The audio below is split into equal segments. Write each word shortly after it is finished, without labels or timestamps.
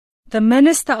The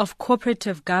Minister of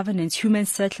Cooperative Governance, Human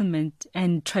Settlement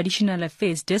and Traditional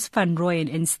Affairs, Des van Rooyen,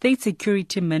 and State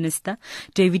Security Minister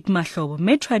David Mahlobo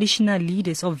met traditional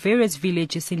leaders of various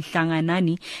villages in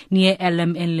Hlanganani near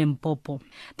Elim and Limpopo.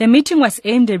 The meeting was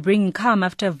aimed at bringing calm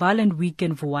after a violent week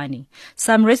in Vuwani.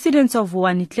 Some residents of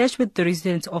Vuwani clashed with the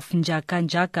residents of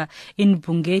Njaka in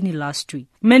Bungeni last week.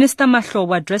 Minister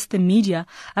Mahlobo addressed the media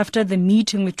after the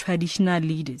meeting with traditional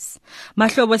leaders.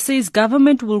 Mahlobo says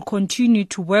government will continue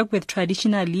to work with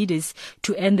traditional leaders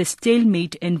to end the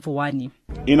stalemate in Vuwani.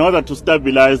 In order to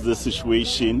stabilize the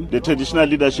situation, the traditional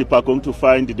leadership are going to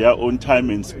find their own time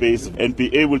and space and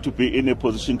be able to be in a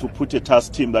position to put a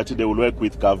task team that they will work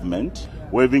with government.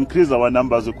 We've increased our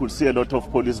numbers. You could see a lot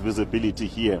of police visibility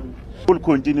here. We'll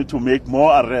continue to make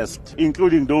more arrests,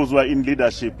 including those who are in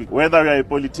leadership. Whether you're a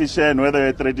politician, whether you're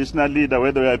a traditional leader,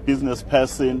 whether you're a business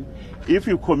person, if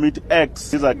you commit acts,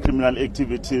 these are criminal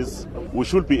activities, we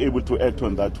should be able to act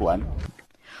on that one.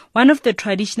 One of the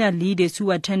traditional leaders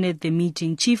who attended the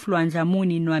meeting, Chief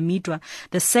Lwandlamuni Nwamitwa,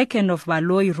 the second of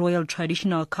Baloyi Royal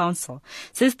Traditional Council,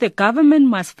 says the government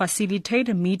must facilitate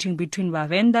a meeting between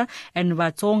Vhembe and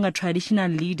Vatsonga traditional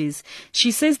leaders.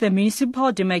 She says the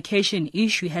municipal demarcation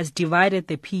issue has divided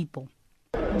the people.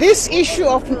 This issue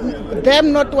of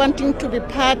them not wanting to be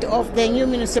part of the new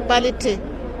municipality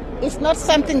is not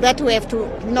something that we have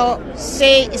to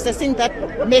say is the thing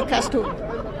that makes us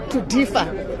to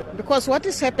differ. Because what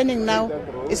is happening now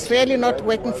is really not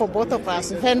working for both of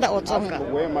us, Vhembe or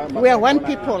Tsonga. We are one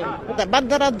people. But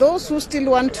there are those who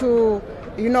still want to,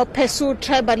 pursue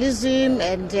tribalism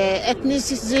and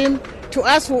ethnicism. To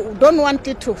us, who don't want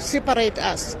it to separate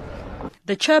us.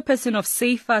 The chairperson of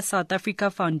SAfm South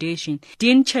Africa Foundation,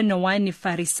 Dean Chenowani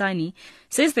Farisani,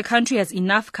 says the country has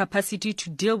enough capacity to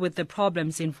deal with the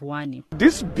problems in Vuwani.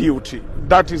 This beauty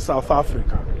that is South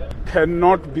Africa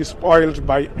cannot be spoiled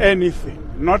by anything,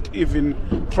 not even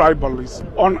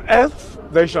tribalism. On earth,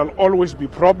 there shall always be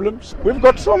problems. We've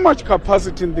got so much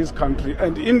capacity in this country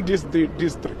and in this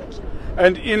district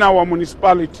and in our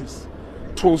municipalities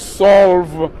to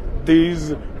solve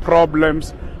these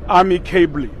problems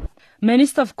amicably.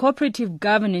 Minister of Cooperative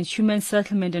Governance, Human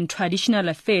Settlement and Traditional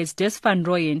Affairs, Des van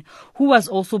Rooyen, who was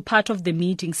also part of the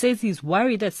meeting, says he's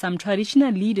worried that some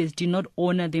traditional leaders did not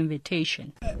honor the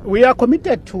invitation. We are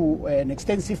committed to an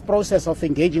extensive process of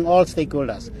engaging all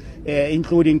stakeholders,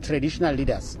 including traditional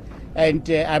leaders. And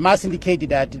I must indicate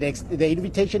that the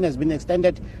invitation has been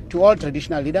extended to all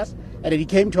traditional leaders, and it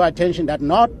came to our attention that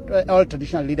not all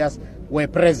traditional leaders were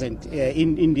present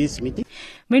in this meeting.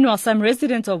 Meanwhile, some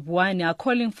residents of Vuwani are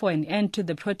calling for an end to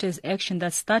the protest action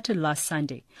that started last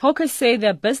Sunday. Hawkers say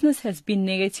their business has been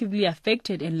negatively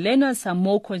affected and learners are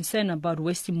more concerned about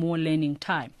wasting more learning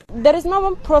time. There is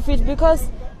no profit because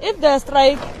if they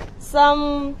strike,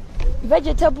 some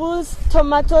vegetables,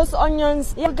 tomatoes,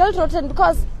 onions, will get rotten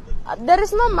because there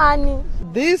is no money.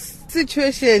 This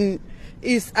situation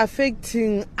is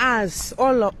affecting us,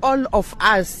 all of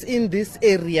us in this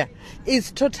area.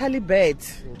 It's totally bad.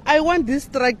 I want this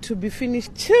strike to be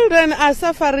finished. Children are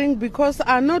suffering because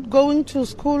are not going to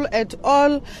school at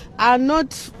all, are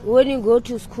not. When you go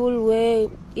to school, we're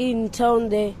in town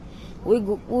there, we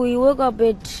wake up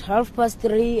at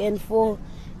 3:30 and 4,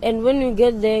 and when we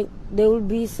get there, there will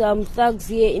be some thugs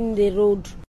here in the road.